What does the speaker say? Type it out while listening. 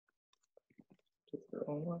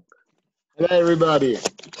Hello, everybody.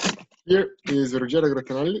 Here is Ruggero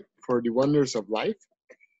Grottanelli for the Wonders of Life,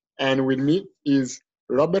 and with me is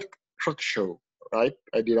Robert Crawshaw. Right?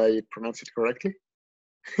 Did I pronounce it correctly?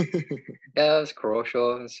 Yeah, it's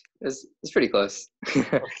Crawshaw. It's pretty close.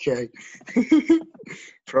 Okay.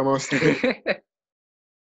 From Australia.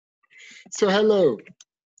 So hello.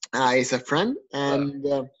 He's a friend, and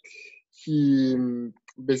he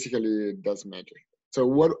basically does magic. So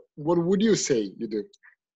what would you say you do?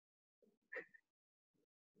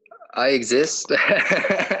 I exist.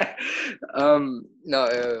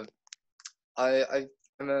 No,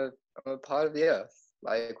 I'm a part of the earth.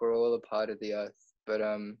 Like we're all a part of the earth. But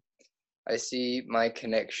I see my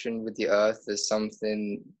connection with the earth as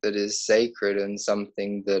something that is sacred and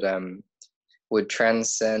something that would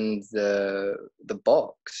transcend the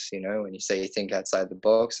box. You know, when you say you think outside the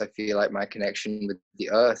box, I feel like my connection with the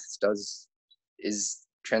earth is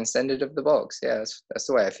transcended of the box. Yeah, that's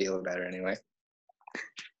the way I feel about it anyway.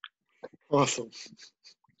 Awesome.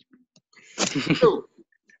 So,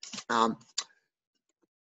 I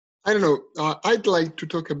don't know. I'd like to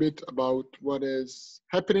talk a bit about what is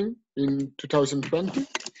happening in 2020,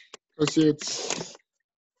 because it's,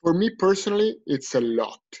 for me personally, it's a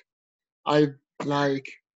lot. I've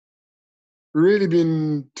really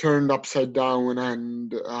been turned upside down,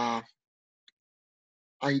 and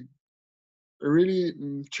I really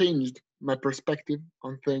changed my perspective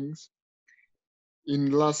on things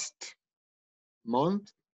in last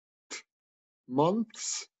months.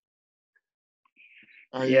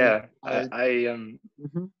 Yeah, Mhm.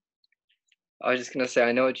 I was just gonna say,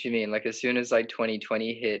 I know what you mean. Like as soon as like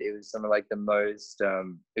 2020 hit, it was some of like the most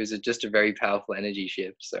it was just a very powerful energy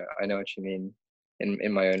shift. So I know what you mean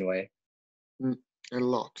in my own way. A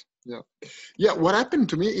lot, yeah. What happened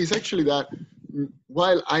to me is actually that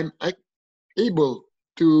while I'm able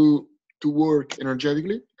to work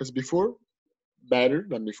energetically as before, better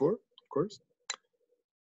than before, of course,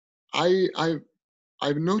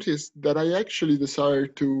 I've noticed that I actually desire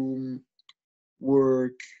to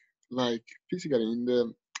work like physically in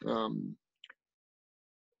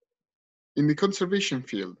the conservation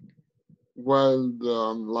field,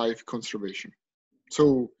 wildlife conservation.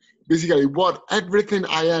 So basically, everything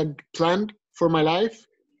I had planned for my life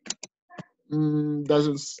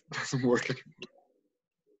doesn't work anymore.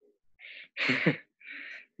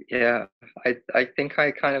 Yeah, I think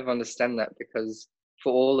I kind of understand that, because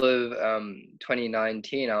for all of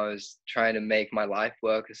 2019 I was trying to make my life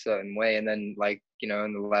work a certain way, and then like, you know,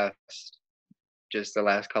 in the last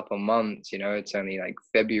couple of months, you know, it's only like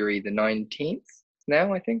February the 19th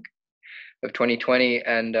now, I think, of 2020,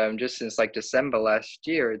 and just since like December last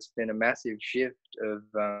year, it's been a massive shift of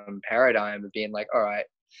paradigm of being like, all right,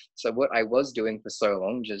 so what I was doing for so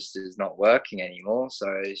long just is not working anymore. So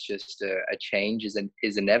it's just a change is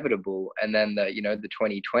inevitable. And then the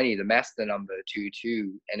 2020, the master number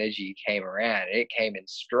 22 energy came around, and it came in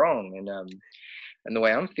strong. And the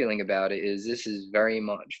way I'm feeling about it is this is very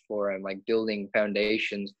much for like building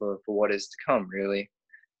foundations for what is to come, really.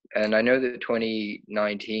 And I know that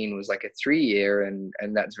 2019 was like a 3-year, and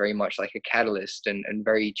that's very much like a catalyst and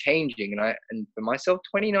very changing. And for myself,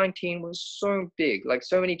 2019 was so big, like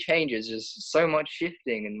so many changes, just so much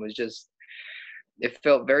shifting, and it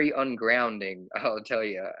felt very ungrounding, I'll tell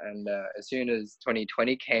you. And as soon as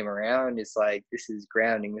 2020 came around, it's like, this is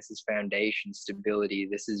grounding, this is foundation, stability,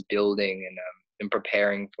 this is building and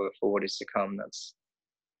preparing for what is to come. That's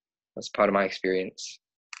part of my experience.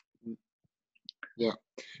 Yeah,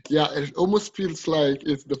 it almost feels like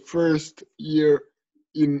it's the first year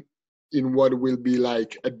in what will be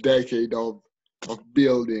like a decade of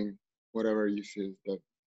building whatever it is that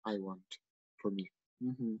I want for me.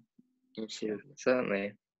 Absolutely. Yeah,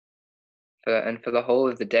 certainly. And for the whole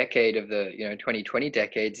of the decade of the 2020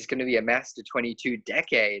 decades, it's going to be a master 22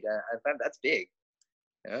 decade. I think that's big.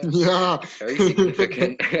 Yeah. Very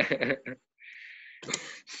significant.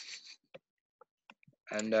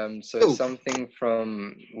 And so something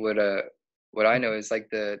from what I know is like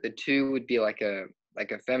the 2 would be like a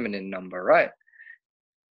feminine number, right?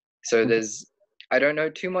 So I don't know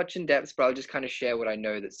too much in depth, but I'll just kind of share what I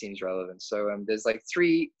know that seems relevant. So there's like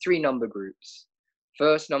three number groups.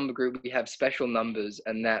 First number group, we have special numbers,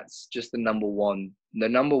 and that's just the number 1. The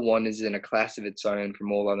number 1 is in a class of its own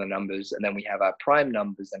from all other numbers, and then we have our prime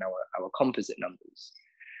numbers and our composite numbers.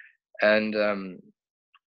 And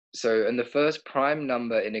and the first prime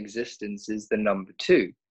number in existence is the number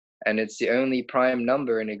 2. And it's the only prime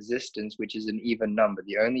number in existence which is an even number,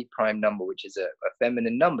 the only prime number which is a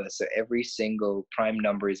feminine number. So every single prime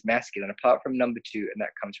number is masculine, apart from number 2, and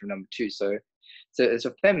that comes from number 2. So So it's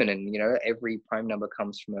a feminine, every prime number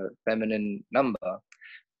comes from a feminine number.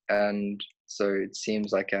 And so it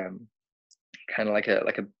seems like kind of like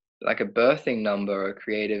a birthing number, a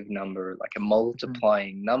creative number, like a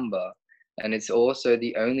multiplying number. And it's also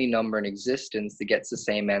the only number in existence that gets the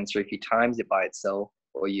same answer if you times it by itself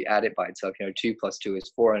or you add it by itself. 2 plus 2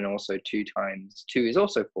 is 4, and also 2 times 2 is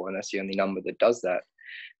also 4, and that's the only number that does that,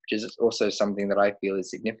 which is also something that I feel is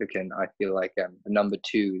significant. I feel like the number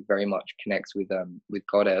 2 very much connects with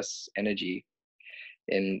goddess energy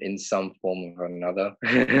in some form or another.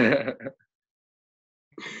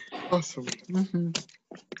 Awesome.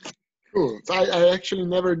 Cool. So I actually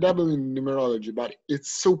never dabbled in numerology, but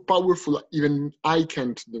it's so powerful, even I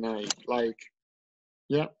can't deny it. Like,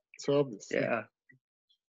 yeah, so obvious. Yeah,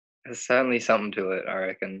 there's certainly something to it, I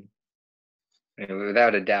reckon.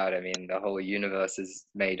 Without a doubt, the whole universe is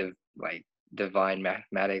made of like divine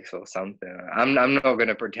mathematics or something. I'm not going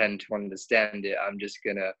to pretend to understand it. I'm just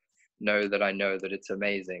going to know that it's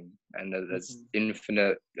amazing, and that there's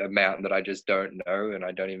infinite amount that I just don't know, and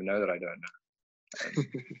I don't even know that I don't know.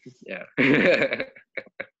 Yeah.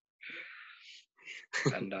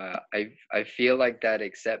 And I feel like that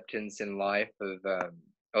acceptance in life of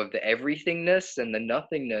the everythingness and the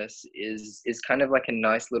nothingness is kind of like a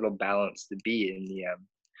nice little balance to be in, the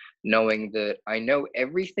knowing that I know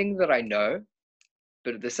everything that I know,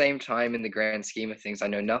 but at the same time, in the grand scheme of things, I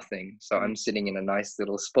know nothing. So I'm sitting in a nice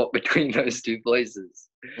little spot between those two places.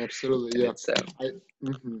 Absolutely, and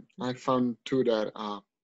yeah. I found too that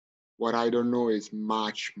what I don't know is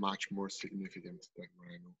much, much more significant than what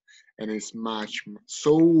I know. And it's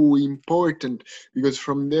so important, because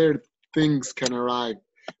from there things can arrive.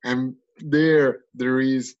 And there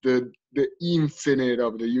is the infinite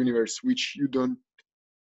of the universe, which you don't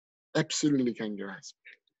absolutely can grasp.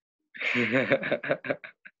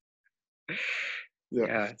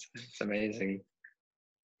 Yeah, it's amazing.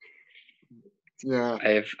 Yeah.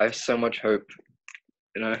 I have so much hope,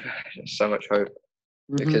 so much hope.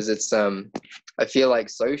 Because it's I feel like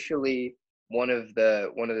socially one of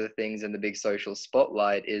the things in the big social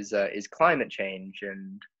spotlight is climate change,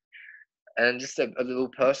 and just a little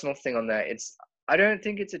personal thing on that. I don't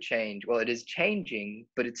think it's a change. Well, it is changing,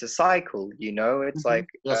 but it's a cycle, it's like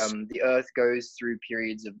Yes. the earth goes through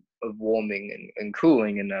periods of warming and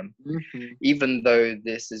cooling, and even though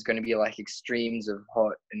this is going to be like extremes of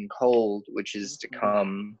hot and cold, which is to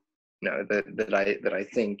come, that I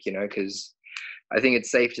think, because I think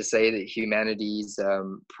it's safe to say that humanity's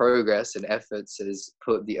progress and efforts has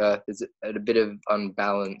put the Earth at a bit of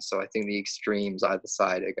unbalance. So I think the extremes either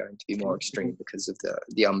side are going to be more extreme because of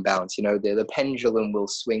the unbalance. The pendulum will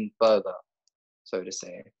swing further, so to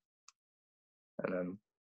say. And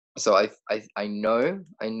so I know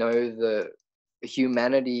that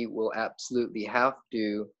humanity will absolutely have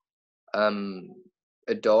to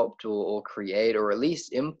adopt or create, or at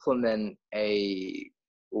least implement a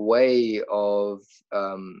way of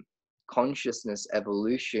consciousness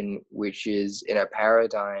evolution, which is in a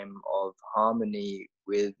paradigm of harmony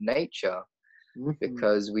with nature,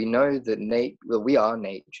 because we know that we are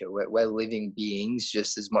nature. We're living beings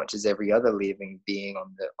just as much as every other living being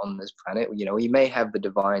on this planet. We may have the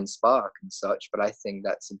divine spark and such, but I think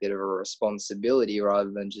that's a bit of a responsibility, rather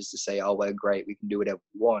than just to say, oh, we're great, we can do whatever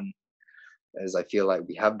we want, as I feel like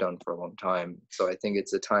we have done for a long time. So I think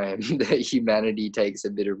it's a time that humanity takes a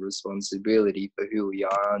bit of responsibility for who we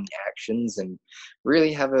are and the actions, and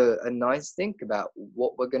really have a nice think about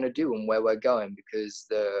what we're going to do and where we're going, because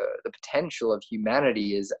the potential of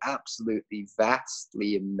humanity is absolutely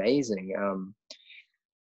vastly amazing.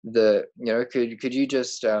 Could you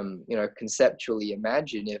just conceptually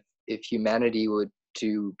imagine if humanity would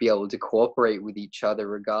to be able to cooperate with each other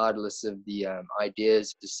regardless of the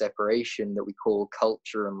ideas of separation that we call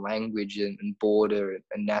culture and language and border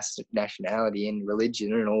and nationality and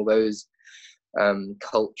religion and all those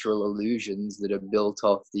cultural illusions that are built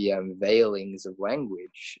off the veilings of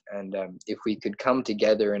language. And if we could come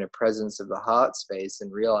together in a presence of the heart space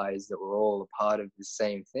and realize that we're all a part of the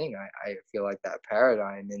same thing, I feel like that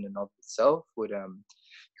paradigm in and of itself would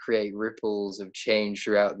create ripples of change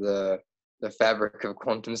throughout the fabric of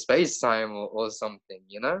quantum space-time or something,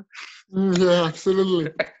 Yeah,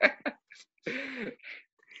 absolutely.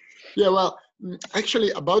 Yeah, well, actually,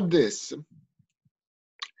 about this,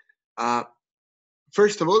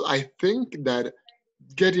 first of all, I think that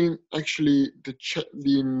getting actually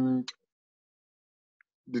the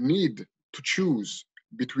need to choose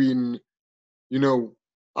between,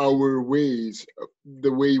 our ways,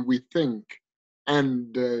 the way we think,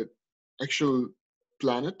 and the actual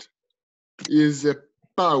planet is a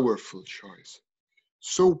powerful choice.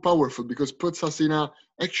 so powerful, because puts us in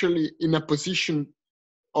a position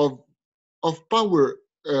of power,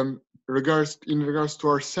 in regards to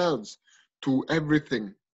ourselves, to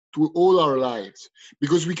everything, to all our lives,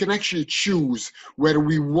 because we can actually choose whether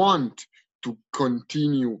we want to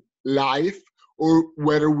continue life or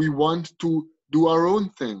whether we want to do our own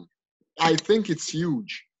thing. I think it's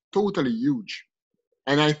huge, totally huge.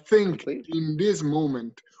 And I think in this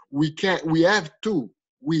moment we have to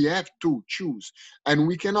choose, and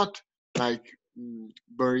we cannot like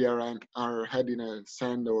bury our head in a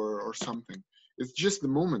sand or something. It's just the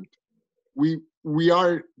moment. We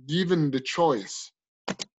are given the choice.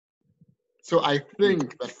 So I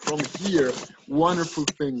think that from here, wonderful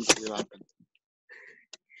things will happen.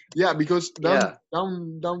 Yeah, because down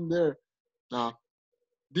there,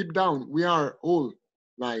 deep down, we are all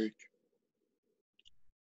like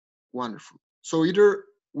wonderful. So either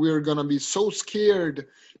we're gonna be so scared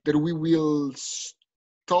that we will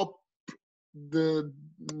stop the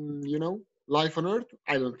life on Earth.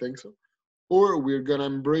 I don't think so. Or we're gonna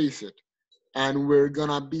embrace it, and we're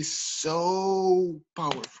gonna be so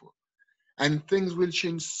powerful, and things will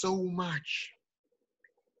change so much.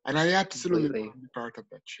 And I absolutely want to be part of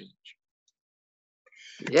that change.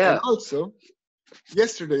 Yeah. And also,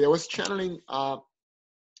 yesterday I was channeling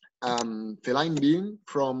feline being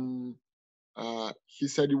from. He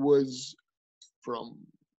said it was from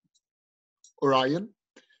Orion,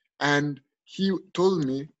 and he told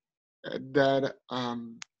me that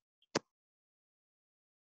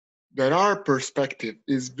that our perspective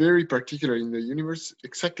is very particular in the universe,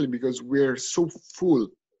 exactly because we're so full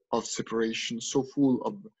of separation, so full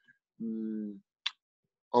of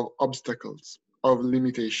obstacles, of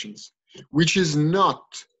limitations, which is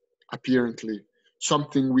not apparently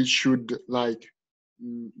something we should like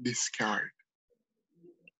discard.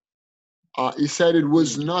 He said it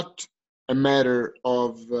was not a matter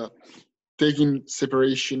of taking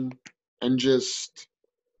separation and just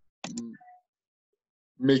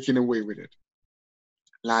making away with it.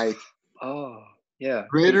 Like,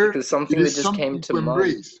 greater, because something that just came to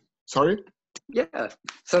mind. Sorry? Yeah,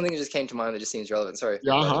 something just came to mind that just seems relevant. Sorry.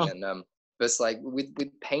 Yeah. But it's like with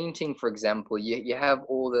painting, for example, you have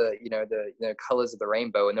all the the colors of the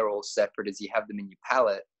rainbow, and they're all separate as you have them in your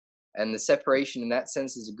palette. And the separation in that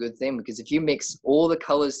sense is a good thing, because if you mix all the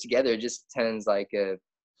colors together, it just turns like a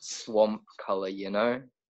swamp color,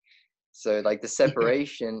 So like the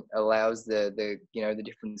separation allows the the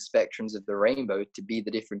different spectrums of the rainbow to be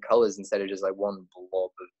the different colors instead of just like one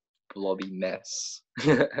blob of blobby mess.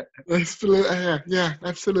 Absolutely, yeah,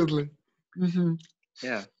 absolutely. Mm-hmm.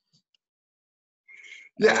 Yeah.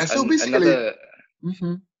 Yeah. So basically,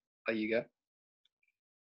 Oh, you go.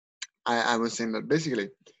 I was saying that basically,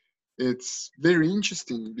 it's very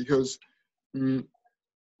interesting because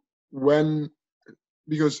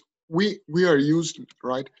because we are used,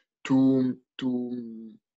 right, to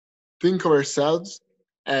think of ourselves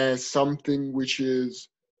as something which is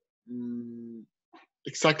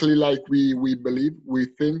exactly like we believe, we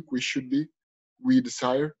think we should be, we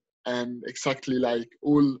desire, and exactly like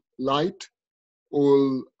all light,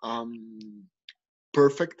 all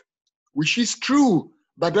perfect, which is true,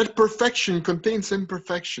 but that perfection contains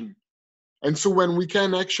imperfection. And so when we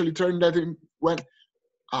can actually turn that in,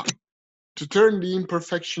 to turn the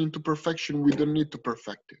imperfection into perfection, we don't need to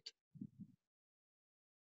perfect it.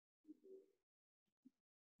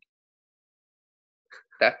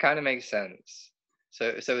 That kind of makes sense.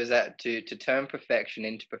 So is that to turn perfection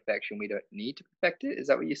into perfection, we don't need to perfect it? Is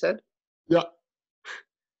that what you said? Yeah.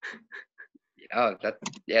 Oh, that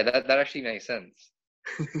actually makes sense.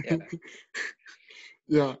 Yeah.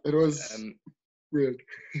 Yeah, it was weird.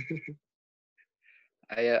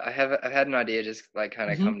 I've had an idea just like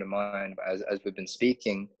kind of come to mind as we've been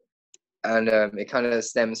speaking, and it kind of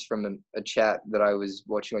stems from a chat that I was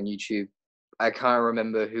watching on YouTube. I can't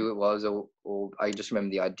remember who it was, or I just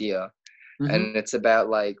remember the idea. And it's about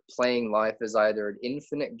like playing life as either an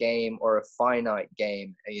infinite game or a finite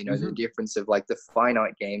game. The difference of like the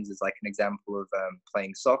finite games is like an example of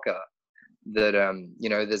playing soccer, that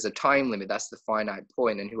there's a time limit, that's the finite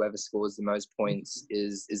point, and whoever scores the most points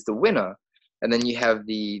is the winner. And then you have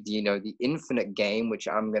the infinite game, which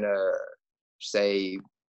I'm gonna say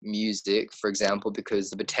music, for example, because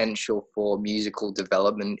the potential for musical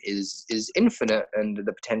development is infinite, and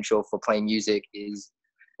the potential for playing music is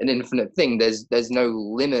an infinite thing. There's no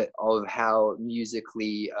limit of how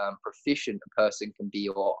musically proficient a person can be,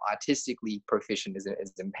 or artistically proficient as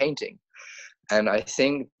in painting. And I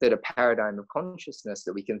think that a paradigm of consciousness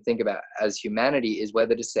that we can think about as humanity is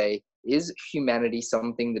whether to say, is humanity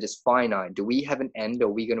something that is finite? Do we have an end? Are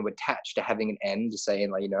we going to attach to having an end,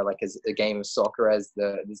 saying, like, you know, like as a game of soccer, as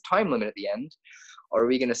there's time limit at the end? Or are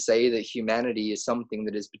we going to say that humanity is something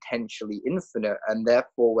that is potentially infinite, and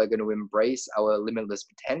therefore we're going to embrace our limitless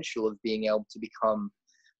potential of being able to become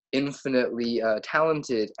infinitely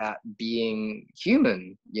talented at being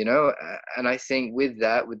human, you know? And I think with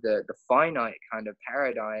that, with the finite kind of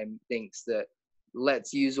paradigm, thinks that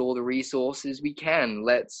let's use all the resources we can.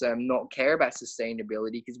 Let's not care about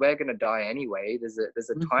sustainability, because we're going to die anyway. There's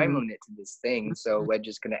a time limit to this thing, so we're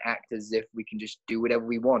just going to act as if we can just do whatever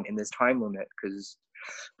we want in this time limit.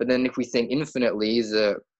 But then if we think infinitely,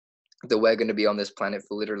 that we're going to be on this planet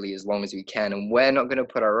for literally as long as we can, and we're not going to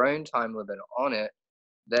put our own time limit on it.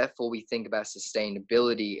 Therefore, we think about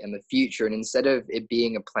sustainability and the future. And instead of it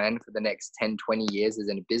being a plan for the next 10, 20 years as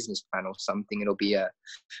in a business plan or something, it'll be a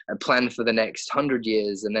plan for the next 100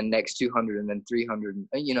 years, and then next 200, and then 300,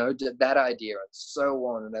 you know, that idea and so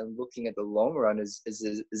on. And then looking at the long run as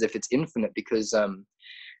if it's infinite, because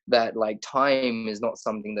that like time is not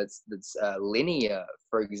something that's linear.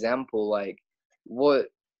 For example, like what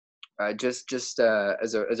just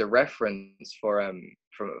as a reference for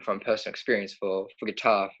from personal experience for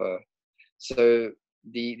guitar, so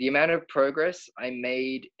the amount of progress I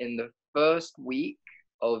made in the first week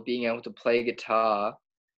of being able to play guitar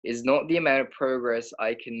is not the amount of progress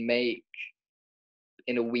I can make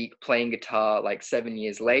in a week playing guitar like 7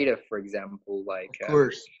 years later, for example. Like of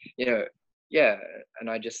course. you know, yeah. And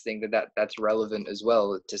I just think that's relevant as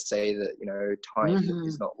well, to say that, you know, time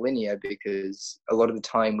is not linear, because a lot of the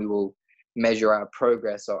time we will measure our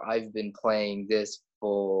progress, or I've been playing this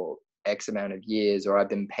for X amount of years, or I've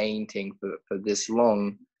been painting for this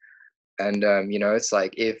long. And you know, it's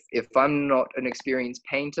like if I'm not an experienced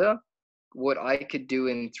painter, what I could do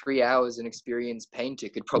in 3 hours, an experienced painter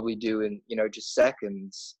could probably do in, you know, just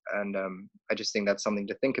seconds. And I just think that's something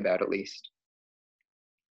to think about, at least.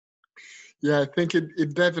 Yeah, I think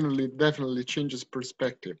it definitely changes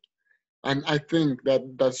perspective. And I think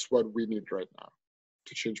that's what we need right now,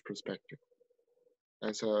 to change perspective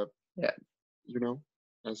as a, Yeah, you know,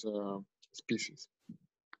 as a species.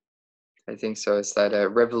 I think so. It's that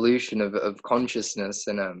revolution of consciousness.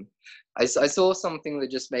 And I saw something that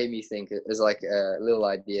just made me think. It was like a little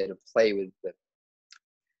idea to play with. But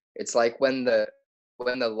it's like when the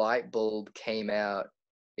light bulb came out,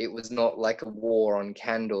 it was not like a war on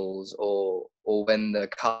candles, or when the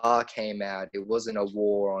car came out, it wasn't a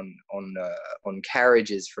war on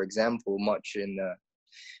carriages, for example. Much in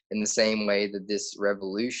the same way that this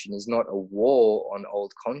revolution is not a war on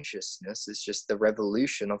old consciousness, it's just the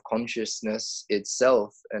revolution of consciousness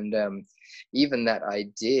itself. And even that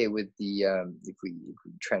idea with the if we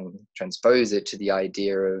transpose it to the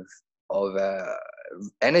idea of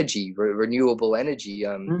energy, renewable energy.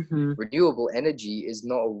 Renewable energy is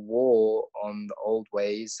not a war on the old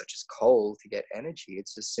ways, such as coal, to get energy.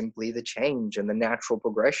 It's just simply the change and the natural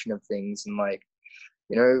progression of things. And like,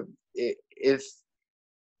 you know, if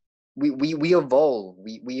we evolve,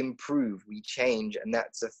 we improve, we change, and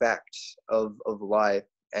that's a fact of life.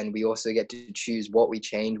 And we also get to choose what we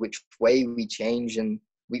change, which way we change, and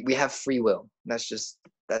we have free will. That's just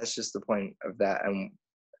the point of that.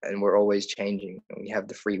 And we're always changing, and we have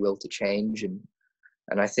the free will to change. And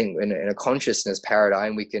I think in a consciousness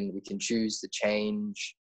paradigm, we can choose to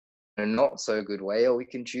change in a not so good way, or we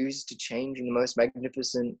can choose to change in the most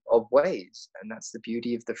magnificent of ways. And that's the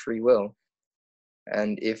beauty of the free will.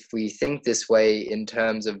 And if we think this way in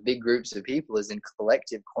terms of big groups of people, as in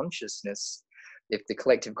collective consciousness, if the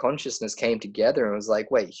collective consciousness came together and was like,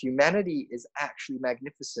 wait, humanity is actually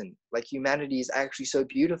magnificent, like humanity is actually so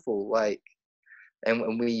beautiful, like, and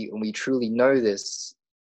when we truly know this,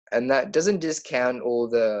 and that doesn't discount all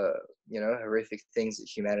the, you know, horrific things that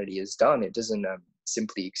humanity has done. It doesn't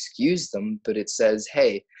simply excuse them, but it says,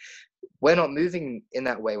 hey, we're not moving in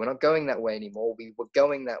that way. We're not going that way anymore. We were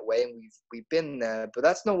going that way, and we've been there, but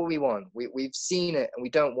that's not what we want. We've seen it, and we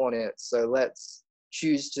don't want it. So let's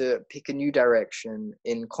choose to pick a new direction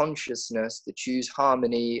in consciousness, to choose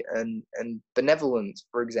harmony and benevolence,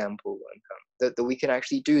 for example, and that we can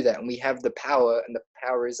actually do that. And we have the power, and the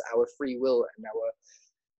power is our free will and our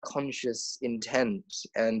conscious intent.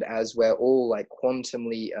 And as we're all like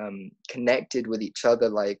quantumly connected with each other,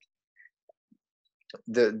 like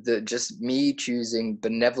the just me choosing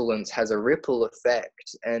benevolence has a ripple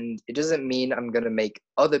effect. And it doesn't mean I'm going to make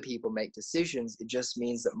other people make decisions. It just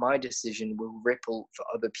means that my decision will ripple for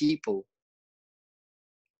other people.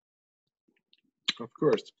 Of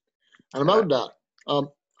course. And about that,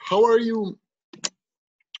 how are you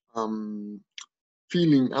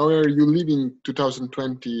feeling? How are you living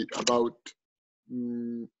 2020 about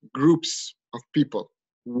groups of people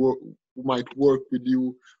who might work with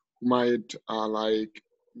you, who might like.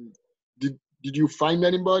 Did you find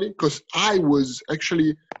anybody? Because I was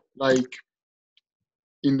actually like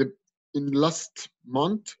in the last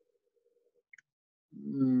month.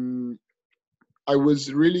 I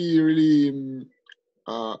was really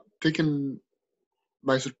taken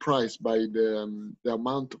by surprise by the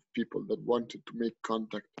amount of people that wanted to make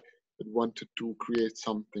contact, that wanted to create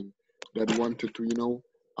something, that wanted to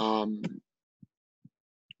um,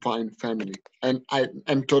 find family, and I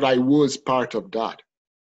thought I was part of that.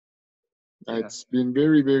 Yeah. It's been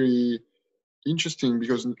very interesting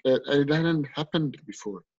because it hadn't happened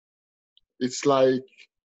before. It's like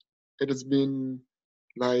it has been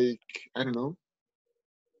like, I don't know,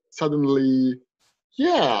 suddenly,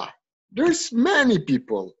 yeah, there's many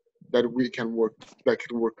people that can work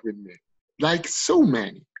with me, like so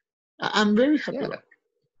many. I'm very happy. Yeah.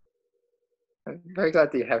 I'm very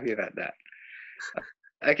glad that you're happy about that.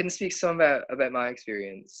 I can speak some about my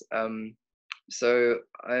experience. So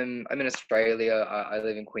I'm in Australia. I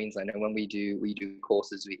live in Queensland, and when we do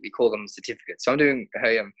courses, we call them certificates. So I'm doing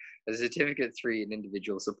a certificate 3 in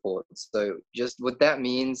individual support. So just what that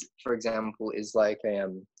means, for example, is like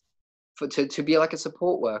to be like a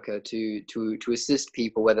support worker to assist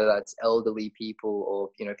people, whether that's elderly people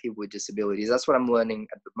or people with disabilities. That's what I'm learning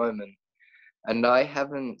at the moment. And I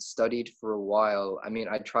haven't studied for a while. I mean,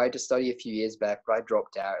 I tried to study a few years back, but I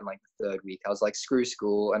dropped out in like the 3rd week. I was like, screw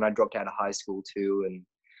school, and I dropped out of high school too. And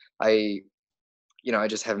I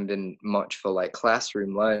just haven't been much for like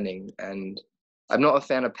classroom learning. And I'm not a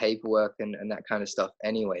fan of paperwork and that kind of stuff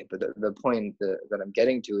anyway. But the point that I'm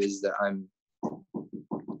getting to is that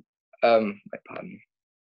pardon.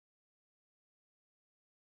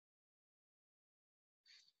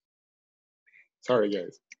 Sorry,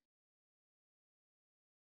 guys.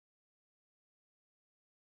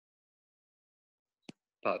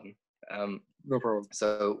 Pardon. No problem.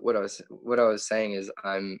 So what I was saying is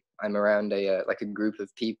I'm around a like a group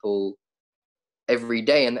of people every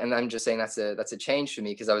day, and I'm just saying that's a change for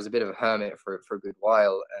me, because I was a bit of a hermit for a good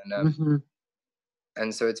while,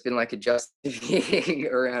 and so it's been like adjusting being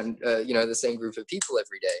around the same group of people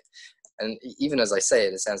every day. And even as I say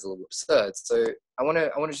it, it sounds a little absurd. So I want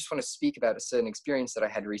to speak about a certain experience that I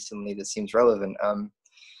had recently that seems relevant.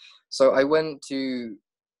 So I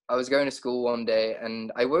was going to school one day,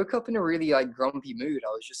 and I woke up in a really like grumpy mood.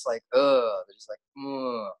 I was just like, just like,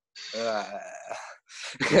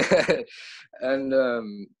 and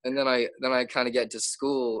then I kind of get to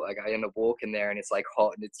school. Like I end up walking there, and it's like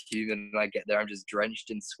hot and it's humid, and I get there, I'm just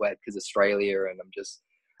drenched in sweat because Australia, and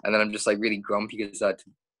then I'm just like really grumpy because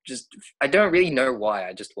I don't really know why.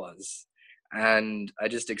 I just was. And I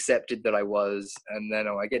just accepted that I was, and then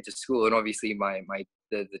I get to school, and obviously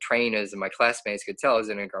the trainers and my classmates could tell I was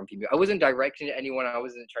in a grumpy mood. I wasn't directing to anyone. I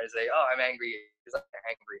wasn't trying to say, "Oh, I'm angry," because I'm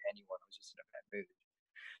angry at anyone. I was just in a bad mood,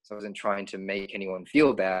 so I wasn't trying to make anyone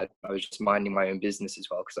feel bad. I was just minding my own business as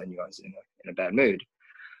well, because I knew I was in a bad mood.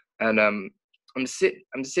 And I'm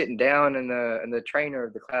sitting down, and the trainer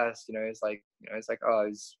of the class, it's like,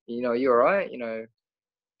 "Oh, you all right?"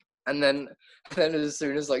 And then as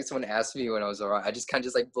soon as like someone asked me when I was all right, I just kind of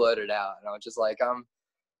just like blurted out, and I was just like,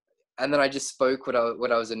 and then I just spoke what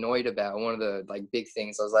I was annoyed about. One of the like big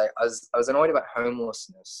things, I was annoyed about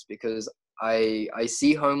homelessness, because I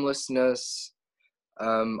see homelessness.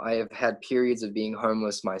 I have had periods of being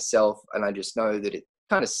homeless myself, and I just know that it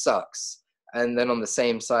kind of sucks. And then on the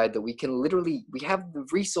same side, that we have the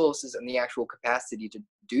resources and the actual capacity to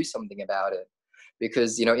do something about it.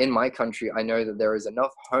 Because, in my country, I know that there is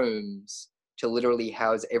enough homes to literally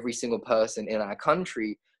house every single person in our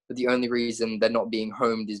country, but the only reason they're not being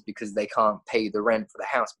homed is because they can't pay the rent for the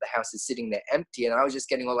house, but the house is sitting there empty. And I was just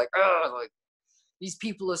getting all like, these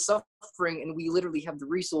people are suffering, and we literally have the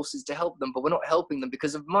resources to help them, but we're not helping them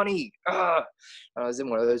because of money. I was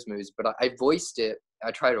in one of those moods, but I voiced it.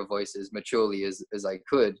 I tried to voice it as maturely as I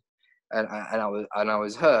could. And I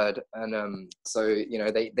was heard, and so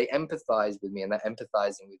they empathized with me, and that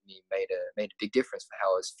empathizing with me made a big difference for how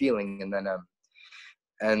I was feeling.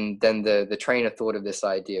 And then the trainer thought of this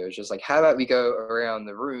idea. It was just like, how about we go around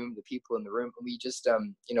the room, the people in the room, and we just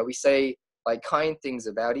we say like kind things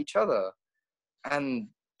about each other, and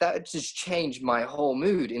that just changed my whole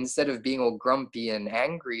mood. Instead of being all grumpy and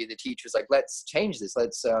angry, the teacher was like, let's change this.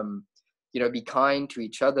 Let's be kind to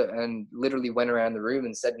each other, and literally went around the room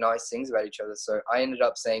and said nice things about each other. So I ended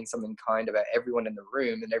up saying something kind about everyone in the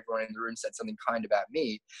room, and everyone in the room said something kind about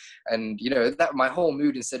me. And, that my whole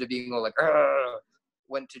mood, instead of being all like,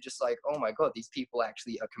 went to just like, oh my God, these people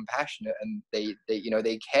actually are compassionate, and they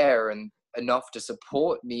care, and enough to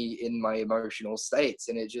support me in my emotional states.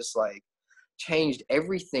 And it just like changed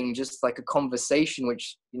everything, just like a conversation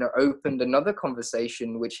which, you know, opened another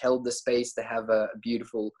conversation which held the space to have a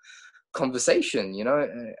beautiful conversation, you know.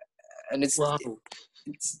 And Wow.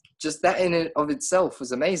 it's just that in and of itself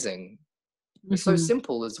was amazing. It's so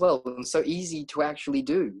simple as well and so easy to actually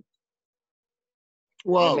do.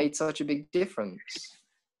 Wow. And it made such a big difference.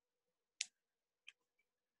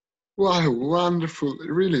 Wow, wonderful,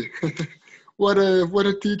 really. What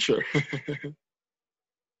a teacher.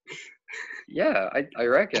 Yeah, I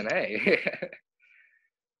reckon, hey.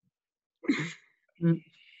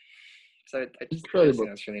 So I just think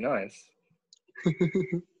that's really nice.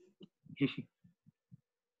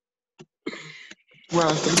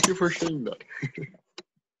 Well, thank you for sharing that.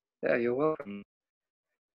 Yeah, you're welcome.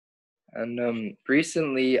 And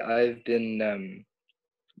recently I've been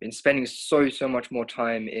spending so much more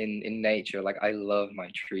time in nature. Like I love my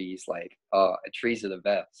trees. Like trees are the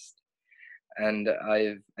best. And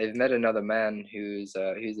I've met another man who's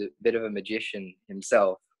a bit of a magician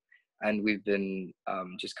himself, and we've been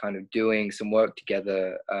just kind of doing some work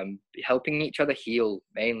together, helping each other heal,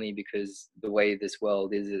 mainly because the way this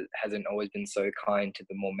world is, it hasn't always been so kind to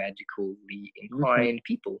the more magically inclined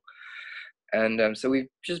people. And so we've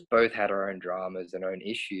just both had our own dramas and own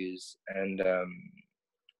issues, and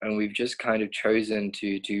we've just kind of chosen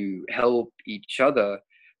to help each other.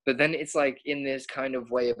 But then it's like in this kind of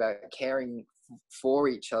way about caring for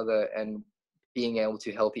each other and being able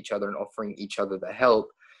to help each other and offering each other the help,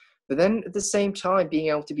 but then at the same time being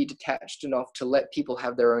able to be detached enough to let people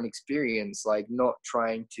have their own experience, like not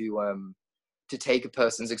trying to take a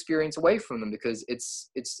person's experience away from them, because it's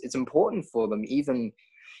important for them.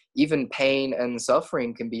 Even pain and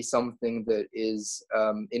suffering can be something that is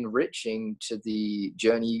enriching to the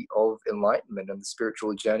journey of enlightenment and the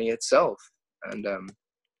spiritual journey itself.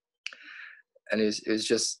 And it was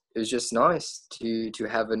just nice to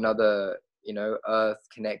have another, you know, earth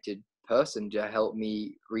connected person to help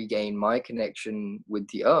me regain my connection with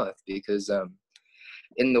the earth, because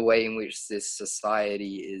in the way in which this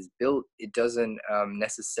society is built, it doesn't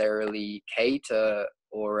necessarily cater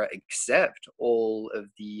or accept all of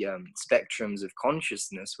the spectrums of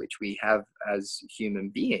consciousness which we have as human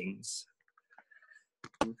beings.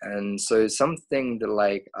 And so something that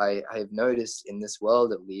like I've noticed in this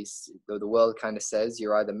world, at least, though the world kind of says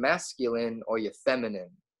you're either masculine or you're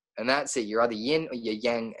feminine. And that's it. You're either yin or you're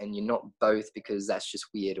yang, and you're not both, because that's just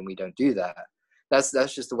weird and we don't do that. That's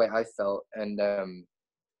just the way I felt. And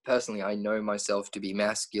personally, I know myself to be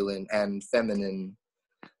masculine and feminine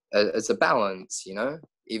as a balance, you know,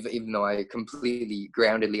 even though I completely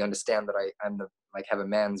groundedly understand that I am like have a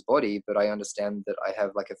man's body, but I understand that I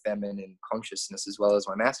have like a feminine consciousness as well as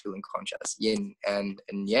my masculine consciousness, yin and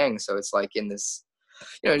yang. So it's like in this,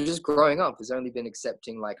 you know, just growing up has only been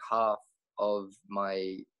accepting like half of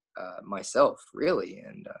my myself, really.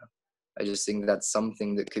 And I just think that's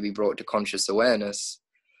something that could be brought to conscious awareness,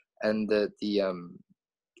 and that the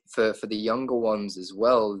for the younger ones as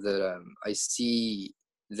well, that I see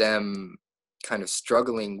them kind of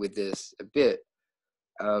struggling with this a bit,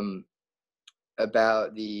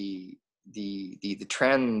 about the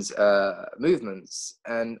trans movements.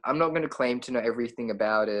 And I'm not going to claim to know everything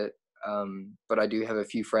about it, but I do have a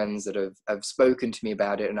few friends that have spoken to me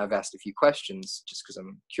about it, and I've asked a few questions just because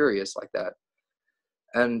I'm curious like that.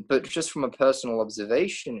 But just from a personal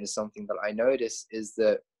observation, is something that I notice is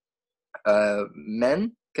that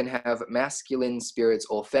men can have masculine spirits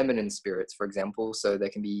or feminine spirits, for example. So there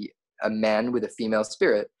can be a man with a female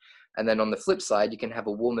spirit, and then on the flip side, you can have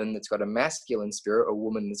a woman that's got a masculine spirit, or a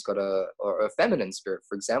woman that's got a feminine spirit,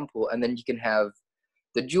 for example. And then you can have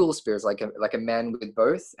the dual spirits, like a man with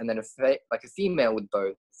both, and then like a female with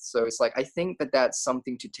both. So it's like, I think that that's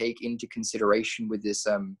something to take into consideration with this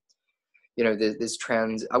you know, this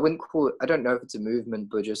trans, I wouldn't call it, I don't know if it's a movement,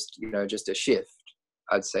 but just, you know, just a shift,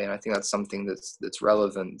 I'd say. And I think that's something that's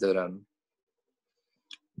relevant,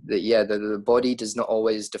 that yeah, the body does not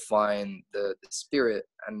always define the spirit.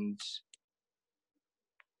 And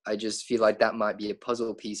I just feel like that might be a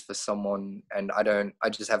puzzle piece for someone, and I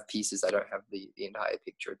just have pieces. I don't have the entire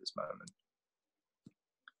picture at this moment.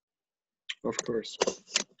 Of course.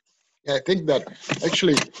 Yeah, I think that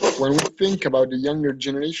actually when we think about the younger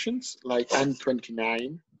generations, like I'm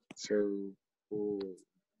 29, so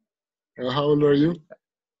how old are you?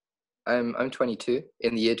 I'm 22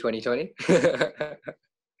 in the year 2020. I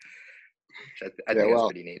think that's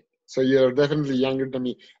pretty neat. So you're definitely younger than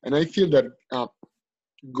me, and I feel that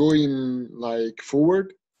going like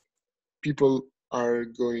forward, people are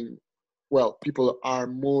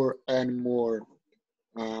more and more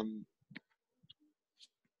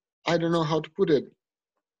I don't know how to put it,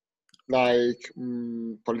 like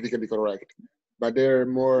politically correct, but they're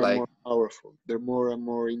more and Like, more powerful. They're more and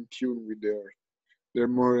more in tune with the earth. They're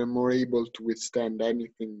more and more able to withstand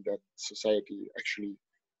anything that society actually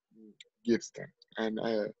gives them, and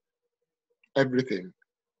everything.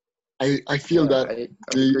 I feel yeah, that I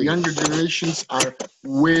the agree. younger generations are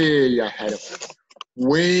way ahead of us.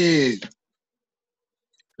 Way.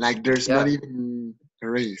 Like there's not Yeah, even a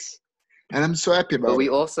race. And I'm so happy but about we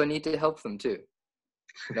it. also need to help them too.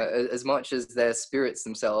 As much as their spirits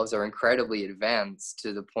themselves are incredibly advanced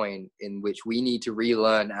to the point in which we need to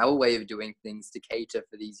relearn our way of doing things to cater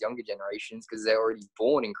for these younger generations, because they're already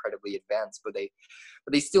born incredibly advanced, but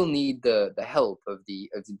they still need the help of the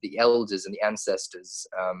elders and the ancestors,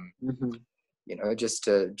 Hmm. just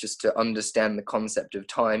to understand the concept of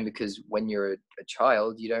time, because when you're a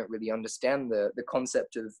child you don't really understand the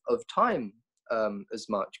concept of time as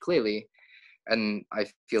much clearly. And I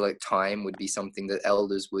feel like time would be something that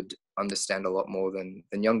elders would understand a lot more than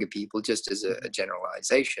younger people, just as a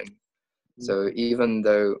generalization. So Hmm. even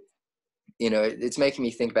though, it's making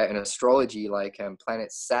me think about in astrology, like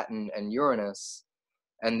planets Saturn and Uranus,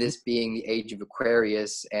 and this being the age of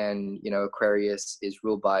Aquarius, and Aquarius is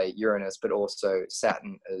ruled by Uranus, but also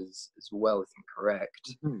Saturn as well, if I'm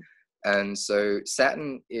correct. Hmm. And so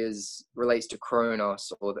Saturn relates to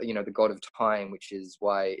Kronos, or the god of time, which is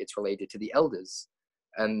why it's related to the elders.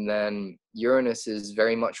 And then Uranus is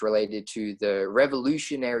very much related to the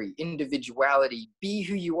revolutionary individuality, be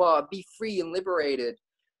who you are, be free and liberated.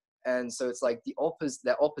 And so it's like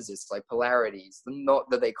they're opposites, like polarities, not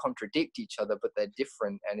that they contradict each other, but they're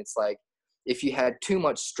different. And it's like, if you had too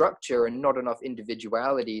much structure and not enough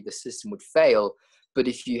individuality, the system would fail. But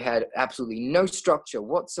if you had absolutely no structure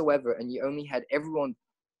whatsoever and you only had everyone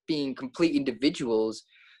being complete individuals,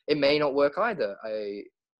 it may not work either. I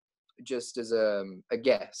just as a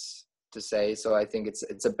guess to say. So I think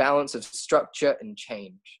it's a balance of structure and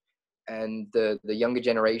change. And the younger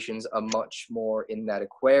generations are much more in that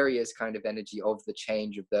Aquarius kind of energy of the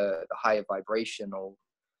change, of the higher vibration, or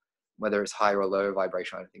whether it's higher or lower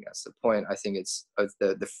vibration. I don't think that's the point. I think it's of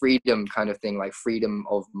the freedom kind of thing, like freedom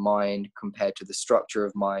of mind compared to the structure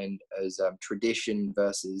of mind as tradition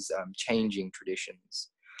versus changing traditions.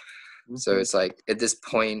 So Hmm. it's like at this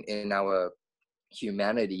point in our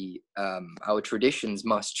humanity, our traditions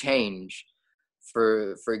must change.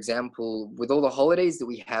 For example, with all the holidays that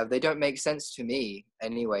we have, they don't make sense to me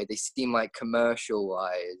anyway. They seem like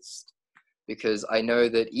commercialized, because I know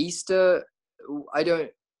that Easter, I don't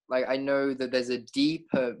like. I know that there's a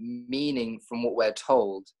deeper meaning from what we're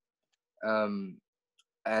told, um,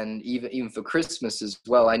 and even for Christmas as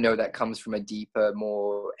well. I know that comes from a deeper,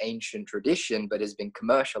 more ancient tradition, but has been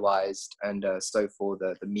commercialized, and so for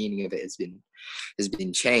the meaning of it has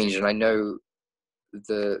been changed. And I know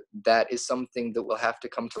that is something that will have to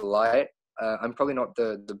come to light. I'm probably not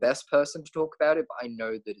the best person to talk about it, but I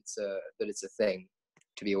know that it's a thing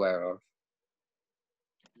to be aware of.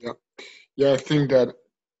 Yeah. Yeah, I think that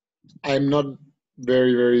I'm not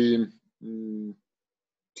very, very mm,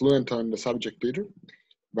 fluent on the subject, Peter,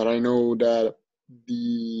 but I know that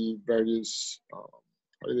the various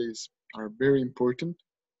holidays are very important,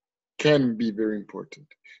 can be very important,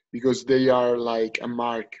 because they are like a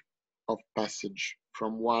mark of passage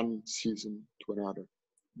from one season to another.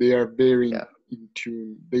 They are very Yeah, in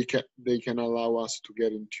tune. They can allow us to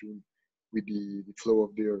get in tune with the flow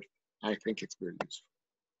of the earth. I think it's very useful.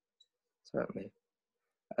 certainly.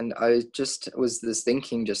 And I just was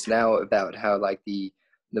thinking just now about how like the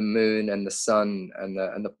moon and the sun and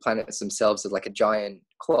the planets themselves are like a giant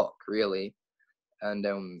clock, really. And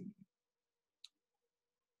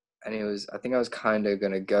I think I was kind of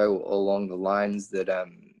going to go along the lines that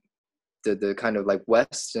the kind of like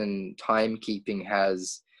Western timekeeping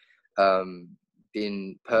has um,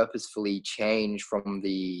 been purposefully changed from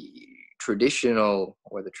the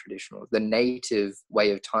native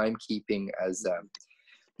way of timekeeping, as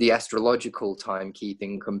the astrological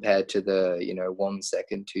timekeeping, compared to the 1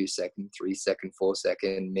 second, 2 second, 3 second, 4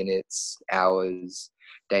 second, minutes, hours,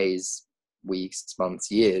 days, weeks, months,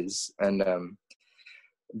 years. And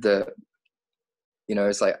the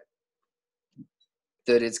it's like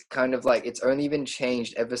that it's kind of like it's only been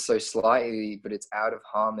changed ever so slightly, but it's out of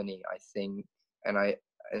harmony, I think.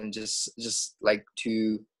 And just like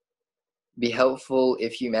to be helpful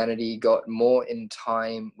if humanity got more in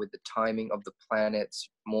time with the timing of the planets,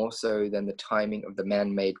 more so than the timing of the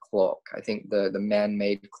man-made clock. I think the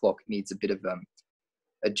man-made clock needs a bit of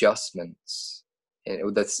adjustments.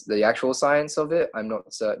 And that's the actual science of it, I'm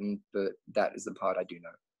not certain, but that is the part I do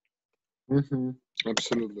know. Hmm.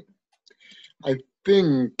 Absolutely. I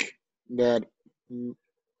think that mm,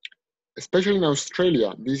 especially in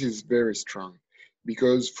Australia, this is very strong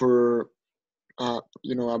because for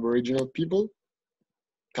Aboriginal people,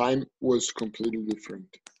 time was completely different,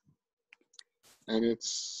 and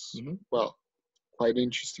it's Hmm. well quite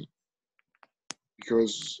interesting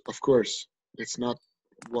because, of course, it's not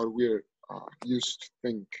what we're used to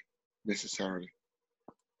think necessarily,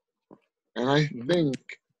 and I Hmm. think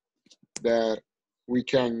that we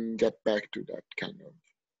can get back to that kind of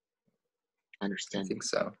I understanding. think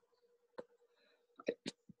so.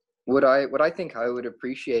 What I think I would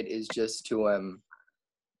appreciate is just to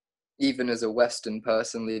even as a Western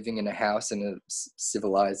person living in a house in a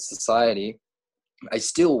civilized society, I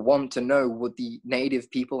still want to know what the native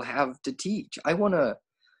people have to teach. I want to.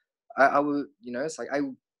 I would, it's like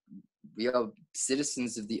we are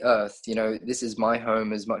citizens of the earth. This is my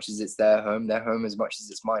home as much as it's their home as much as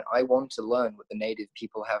it's mine. I want to learn what the native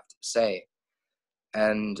people have to say,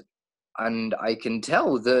 and I can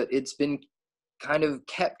tell that it's been kind of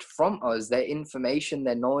kept from us, their information,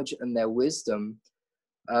 their knowledge, and their wisdom.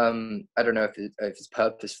 I don't know if it's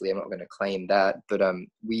purposefully. I'm not going to claim that, but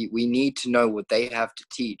we need to know what they have to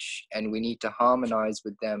teach, and we need to harmonize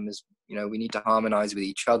with them as we need to harmonize with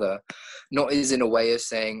each other, not as in a way of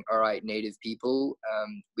saying, all right, native people,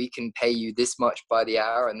 we can pay you this much by the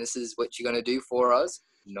hour, and this is what you're going to do for us.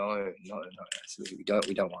 No, we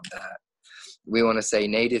don't want that. We want to say,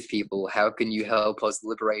 native people, how can you help us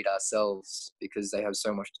liberate ourselves, because they have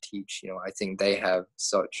so much to teach. I think they have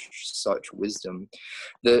such wisdom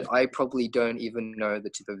that I probably don't even know the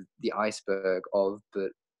tip of the iceberg of,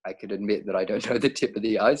 but I could admit that I don't know the tip of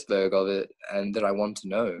the iceberg of it, and that I want to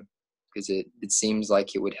know, because it seems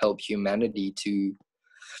like it would help humanity to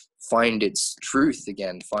find its truth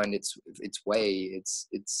again, find its way. It's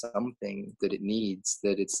something that it needs,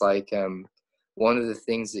 that it's like one of the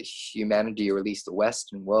things that humanity, or at least the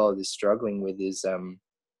Western world, is struggling with is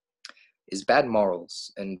bad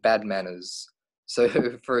morals and bad manners. So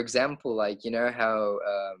for example, like how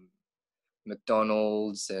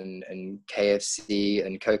McDonald's and KFC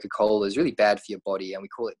and Coca-Cola is really bad for your body, and we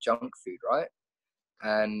call it junk food, right?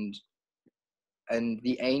 And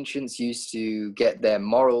the ancients used to get their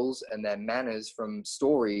morals and their manners from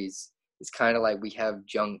stories. It's kind of like we have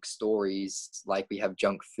junk stories, like we have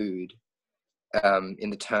junk food, in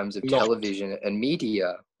the terms of Lot. television and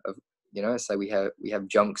media. Of so we have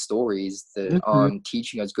junk stories that Hmm. aren't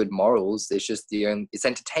teaching us good morals. It's just it's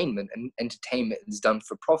entertainment, and entertainment is done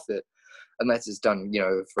for profit, unless it's done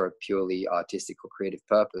for a purely artistic or creative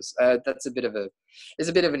purpose. That's a bit of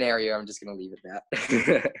an area. I'm just going to leave it at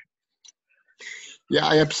that. Yeah,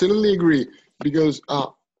 I absolutely agree because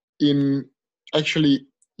in actually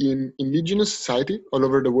in indigenous society all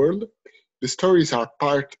over the world, the stories are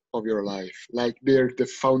part of your life. Like they're the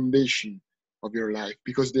foundation of your life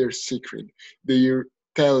because they're sacred. They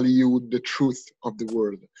tell you the truth of the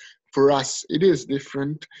world. For us, it is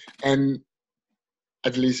different, and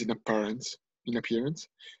at least in appearance.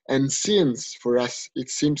 And since for us it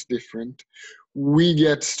seems different, we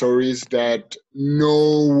get stories that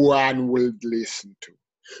no one will listen to.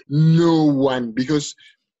 No one, because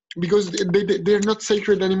they're not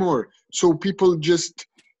sacred anymore. So people just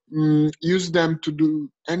use them to do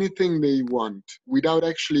anything they want without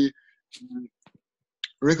actually mm,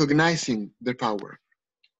 recognizing their power.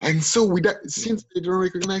 And so, since they don't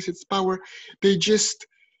recognize its power, they just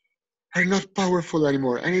are not powerful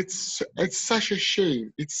anymore, and it's such a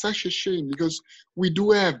shame. It's such a shame because we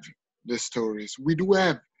do have the stories, we do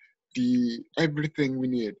have the everything we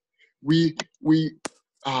need. We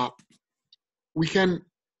uh we can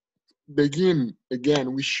begin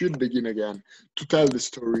again. We should begin again to tell the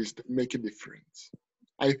stories that make a difference.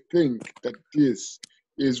 I think that this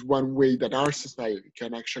is one way that our society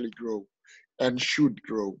can actually grow and should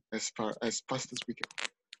grow as fast as we can,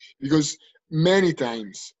 because many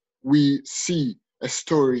times we see a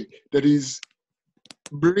story that is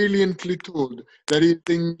brilliantly told, that is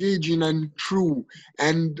engaging and true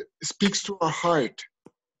and speaks to our heart,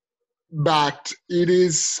 but it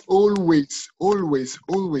is always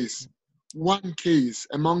one case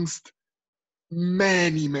amongst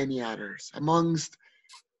many others, amongst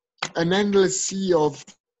an endless sea of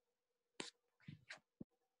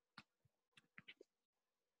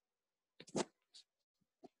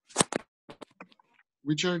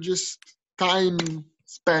which are just time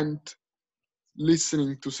spent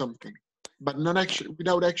listening to something, but not actually,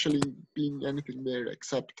 without actually being anything there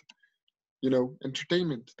except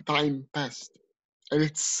entertainment, time passed. And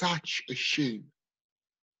it's such a shame.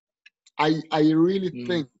 I really Mm,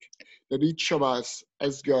 think that each of us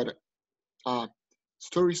has got uh,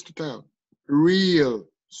 stories to tell, real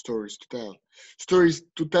stories to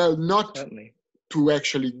tell, not certainly. to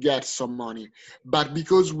actually get some money, but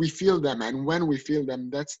because we feel them, and when we feel them,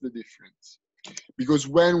 that's the difference. Because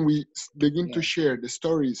when we begin to share the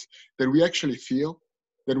stories that we actually feel,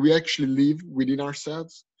 that we actually live within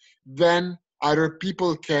ourselves, then other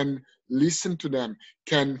people can listen to them,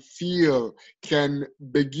 can feel, can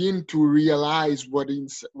begin to realize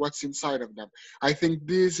what's inside of them. I think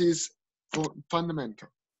this is fundamental.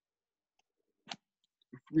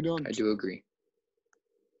 If we don't, I do agree.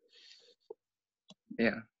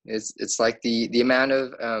 Yeah, it's like the amount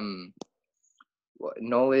of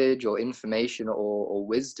knowledge or information or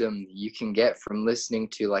wisdom you can get from listening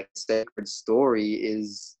to like a sacred story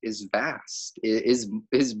is vast. It is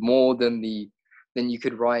more than you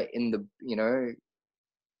could write in the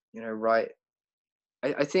write.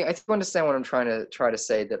 I think you understand what I'm try to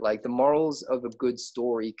say, that like the morals of a good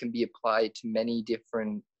story can be applied to many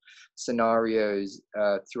different scenarios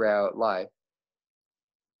throughout life.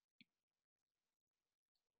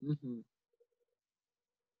 mm-hmm.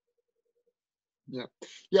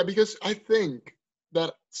 Yeah, because I think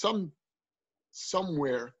that somewhere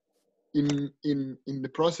in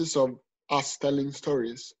the process of us telling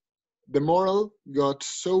stories, the moral got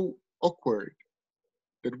so awkward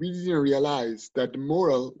that we didn't realize that the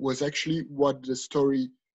moral was actually what the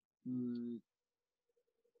story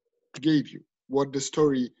gave you, what the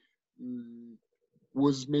story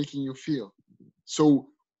was making you feel. So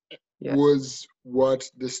was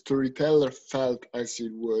what the storyteller felt as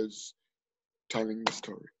it was telling the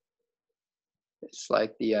story. It's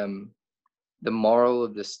like the moral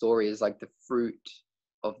of the story is like the fruit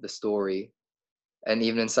of the story, and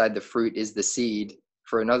even inside the fruit is the seed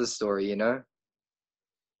for another story, and I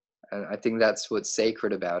think that's what's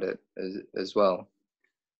sacred about it as well.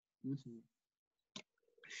 Mm-hmm.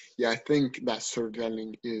 Yeah, I think that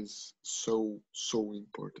storytelling is so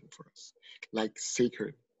important for us, like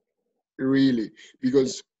sacred, really,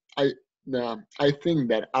 because I think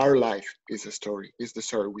that our life is a story, is the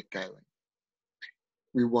story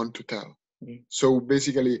we want to tell. So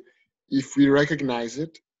basically, if we recognize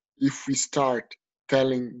it, if we start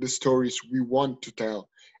telling the stories we want to tell,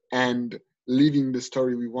 and living the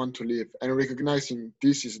story we want to live, and recognizing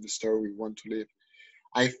this is the story we want to live,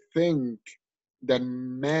 I think that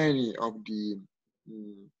many of the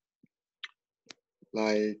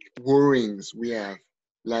like worryings we have,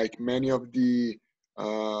 like many of the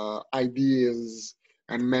ideas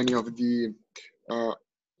and many of the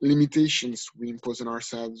limitations we impose on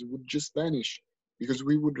ourselves would just vanish, because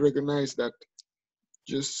we would recognize that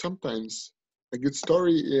just sometimes a good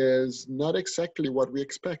story is not exactly what we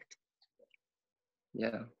expect.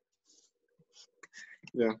 Yeah.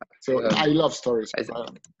 So I love stories.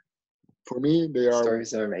 For me, they are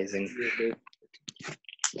stories are amazing.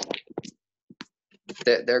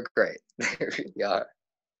 They're great. They really are.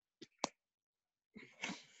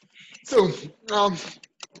 So now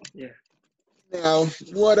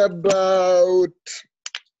what about,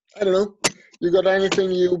 I don't know, you got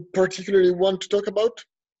anything you particularly want to talk about?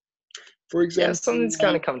 For example, something's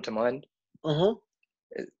kind of come to mind. Uh-huh.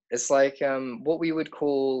 It's like what we would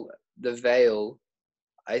call the veil,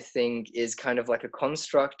 I think, is kind of like a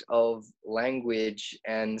construct of language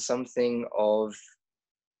and something of,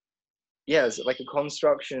 it's like a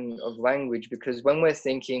construction of language, because when we're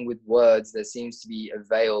thinking with words, there seems to be a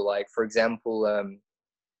veil. Like, for example,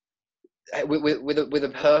 with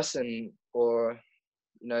a person, or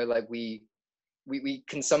like we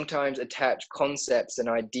can sometimes attach concepts and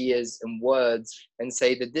ideas and words and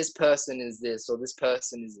say that this person is this, or this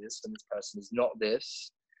person is this, and this person is not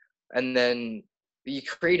this. And then you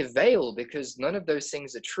create a veil, because none of those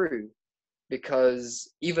things are true. Because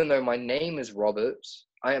even though my name is Robert,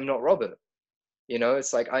 I am not Robert.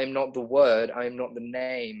 It's like, I am not the word, I am not the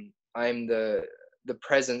name, I'm the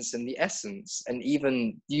presence and the essence. And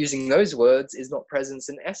even using those words is not presence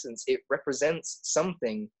and essence. It represents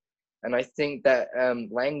something. And I think that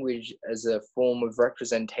language as a form of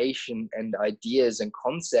representation and ideas and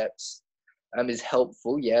concepts is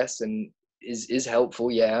helpful, yes, and is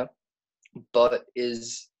helpful, yeah, but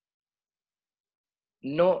is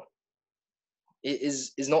not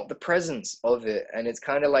the presence of it. And it's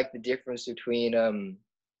kind of like the difference between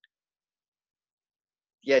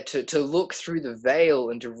to look through the veil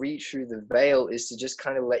and to reach through the veil is to just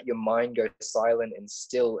kind of let your mind go silent and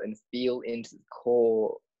still and feel into the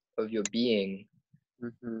core of your being.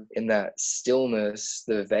 Mm-hmm. In that stillness,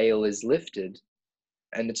 the veil is lifted.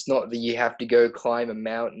 And it's not that you have to go climb a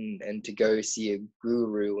mountain and to go see a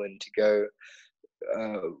guru and to go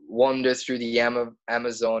wander through the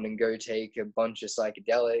Amazon and go take a bunch of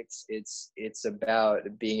psychedelics. It's about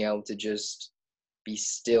being able to just be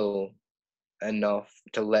still enough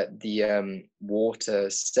to let the water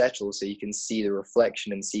settle so you can see the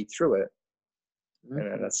reflection and see through it.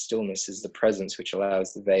 And that stillness is the presence which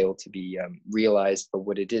allows the veil to be realized for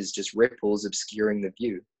what it is, just ripples obscuring the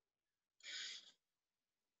view.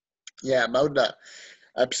 Yeah, about that.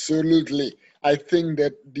 Absolutely. I think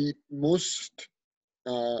that the most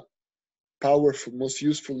powerful, most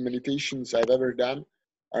useful meditations I've ever done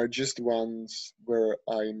are just ones where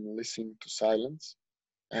I'm listening to silence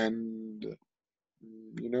and,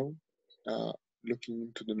 you know, looking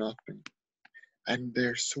into the nothing. And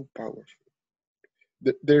they're so powerful.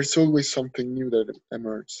 There's always something new that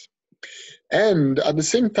emerges. And at the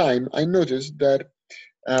same time, I noticed that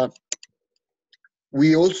uh,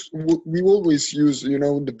 we always use,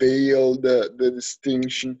 the veil, the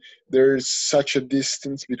distinction. There's such a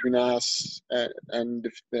distance between us and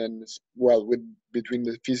well, with between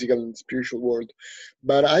the physical and spiritual world.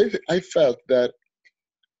 But I felt that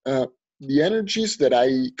uh, the energies that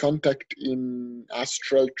I contact in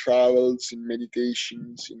astral travels, in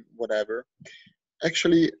meditations, in whatever,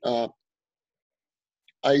 actually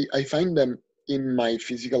I find them in my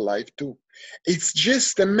physical life too. It's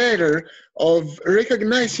just a matter of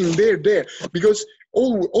recognizing they're there, because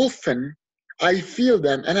often I feel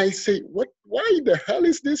them and I say, "What? Why the hell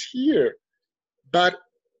is this here?" But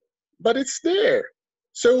it's there.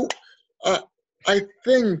 So uh, I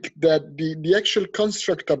think that the actual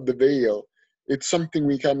construct of the veil, it's something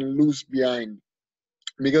we can lose behind,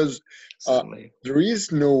 because there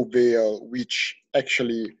is no veil which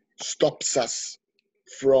actually stops us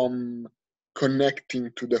from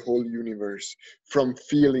connecting to the whole universe, from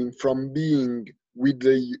feeling, from being with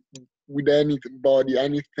anybody,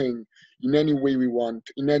 anything, in any way we want,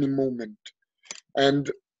 in any moment.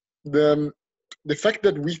 And the the fact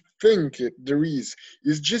that we think there is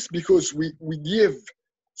just because we give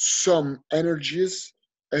some energies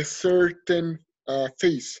a certain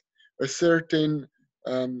face, a certain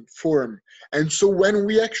form. And so when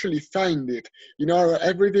we actually find it in our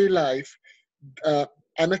everyday life, uh,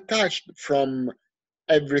 unattached from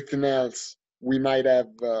everything else we might have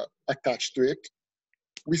attached to it,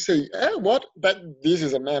 we say, what? This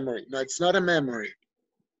is a memory. No, it's not a memory.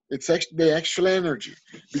 It's actually the actual energy.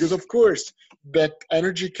 Because, of course, that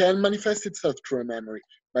energy can manifest itself through a memory,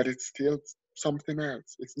 but it's still something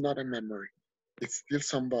else. It's not a memory. It's still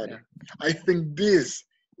somebody. Yeah. I think this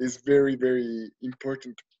is very, very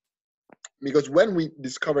important, because when we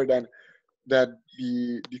discover that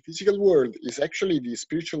the physical world is actually the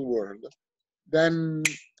spiritual world, then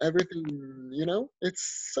everything,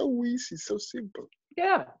 it's so easy, so simple.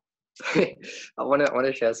 Yeah. I want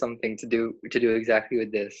to share something to do exactly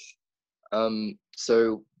with this.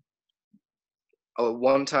 So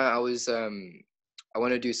one time I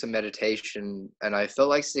want to do some meditation, and I felt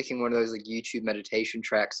like sticking one of those like YouTube meditation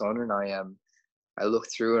tracks on, and I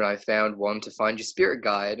looked through and I found one to find your spirit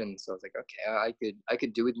guide, and so I was like, okay, I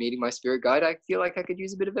could do with meeting my spirit guide. I feel like I could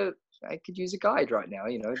use a guide right now,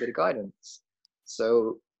 a bit of guidance.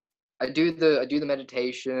 So I do the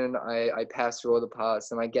meditation, I pass through all the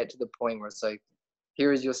parts, and I get to the point where it's like,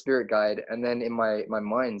 here is your spirit guide. And then in my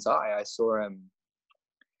mind's eye, I saw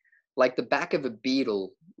like the back of a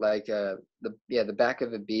beetle, like the back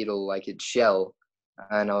of a beetle, like its shell.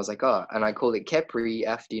 And I was like, oh, and I called it Kepri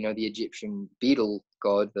after, the Egyptian beetle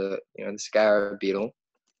god, the scarab beetle.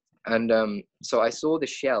 And so I saw the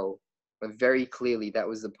shell, but very clearly that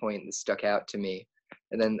was the point that stuck out to me.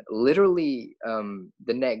 And then literally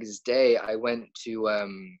the next day I went to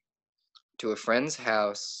a friend's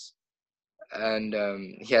house, and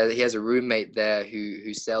he has a roommate there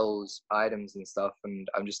who sells items and stuff, and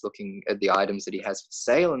I'm just looking at the items that he has for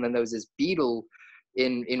sale, and then there was this beetle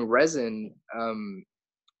in resin,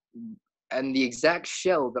 and the exact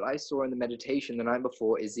shell that I saw in the meditation the night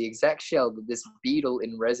before is the exact shell that this beetle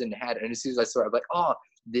in resin had. And as soon as I saw it, I'm like, oh,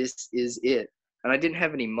 this is it. And I didn't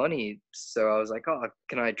have any money, so I was like, oh,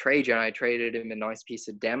 can I trade you? And I traded him a nice piece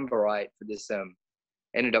of dambarite for this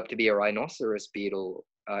ended up to be a rhinoceros beetle.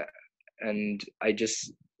 And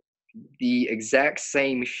the exact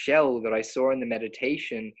same shell that I saw in the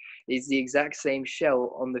meditation is the exact same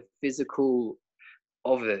shell on the physical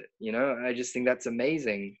of it. I just think that's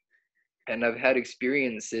amazing. And I've had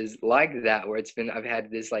experiences like that where I've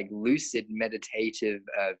had this like lucid meditative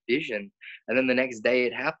vision, and then the next day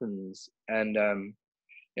it happens. And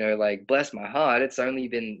like, bless my heart, it's only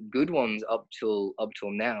been good ones up till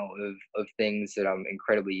now, of things that I'm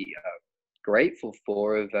incredibly grateful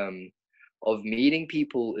for, of meeting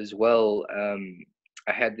people as well.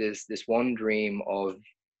 I had this one dream of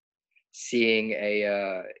seeing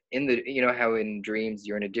in the, you know how in dreams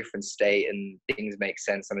you're in a different state and things make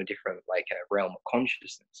sense on a different like realm of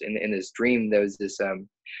consciousness. In this dream there was this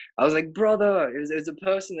I was like, brother, it was a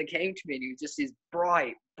person that came to me, and he was just this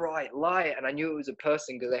bright light, and I knew it was a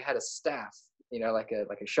person because they had a staff, you know, like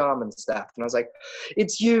a shaman staff, and I was like,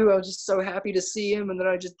 it's you. I was just so happy to see him, and then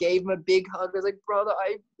I just gave him a big hug. I was like, brother,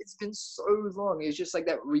 it's been so long. It was just like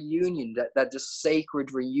that reunion, that just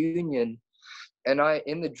sacred reunion. And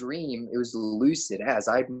in the dream, it was lucid as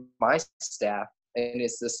I had my staff, and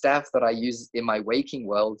it's the staff that I use in my waking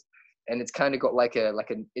world. And it's kind of got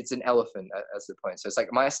it's an elephant as the point. So it's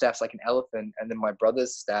like my staff's like an elephant, and then my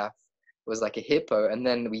brother's staff was like a hippo. And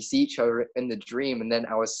then we see each other in the dream, and then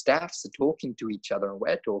our staffs are talking to each other, and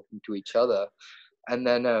we're talking to each other. And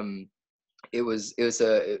then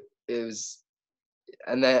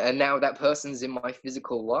and now that person's in my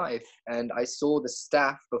physical life, and I saw the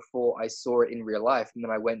staff before I saw it in real life, and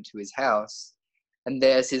then I went to his house, and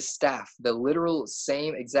there's his staff, the literal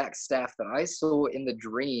same exact staff that I saw in the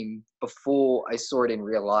dream before I saw it in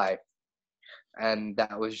real life. And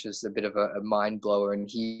that was just a bit of a mind blower. And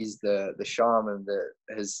he's the shaman,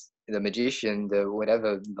 the magician, the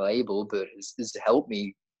whatever label, but has helped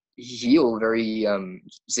me heal very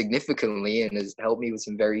significantly, and has helped me with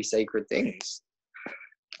some very sacred things.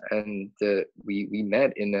 And we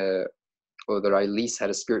met or that I at least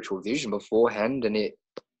had a spiritual vision beforehand, and it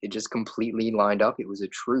just completely lined up. It was a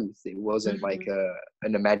truth. It wasn't like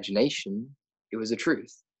an imagination. It was a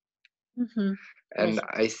truth. Mm-hmm. And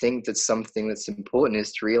I think that something that's important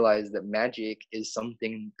is to realize that magic is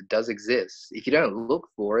something that does exist. If you don't look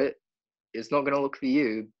for it, it's not going to look for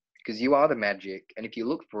you, because you are the magic. And if you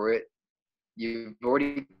look for it, you've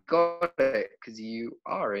already got it, because you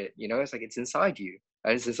are it. You know, it's like it's inside you.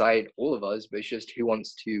 And it's inside all of us, but it's just who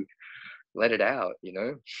wants to let it out, you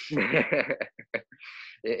know?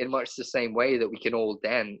 In much the same way that we can all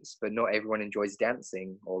dance, but not everyone enjoys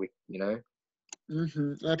dancing, or, you know?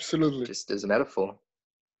 Mm-hmm. Absolutely. Just as a metaphor.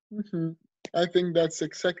 Mm-hmm. I think that's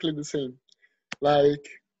exactly the same. Like,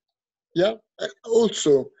 yeah.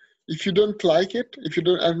 Also, if you don't like it, if you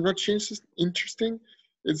don't are not interesting,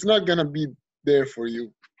 it's not gonna be there for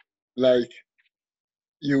you. Like,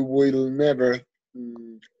 you will never,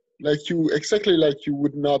 exactly like you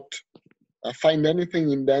would not find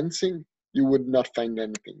anything in dancing, you would not find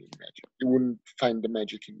anything in magic. You wouldn't find the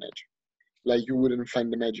magic in magic. Like you wouldn't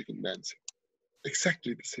find the magic in dancing.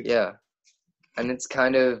 Exactly the same. Yeah. And it's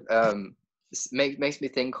kind of, makes me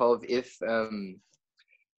think of if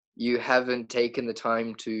you haven't taken the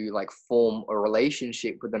time to like form a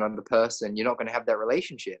relationship with another person, you're not going to have that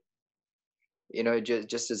relationship. You know,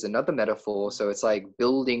 just as another metaphor. So it's like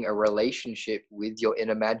building a relationship with your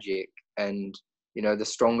inner magic, and you know, the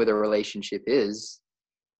stronger the relationship is,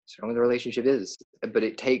 but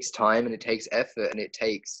it takes time, and it takes effort, and it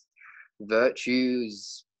takes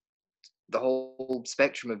virtues, the whole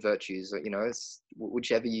spectrum of virtues, you know, it's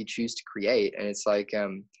whichever you choose to create. And it's like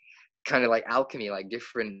kind of like alchemy, like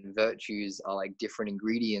different virtues are like different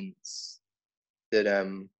ingredients that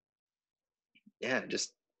yeah,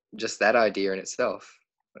 just that idea in itself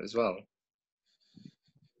as well.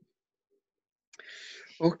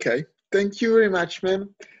 Okay, thank you very much, man.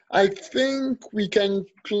 I think we can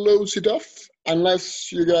close it off,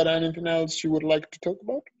 unless you got anything else you would like to talk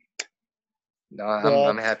about. No,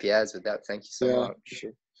 I'm happy as with that. Thank you so much.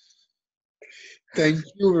 Sure. Thank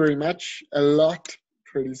you very much a lot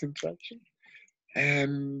for this interaction,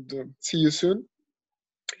 and see you soon.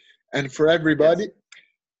 And for everybody,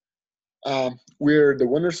 we're the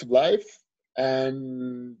Wonders of Life,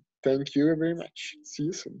 and thank you very much. See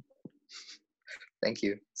you soon. Thank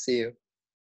you. See you.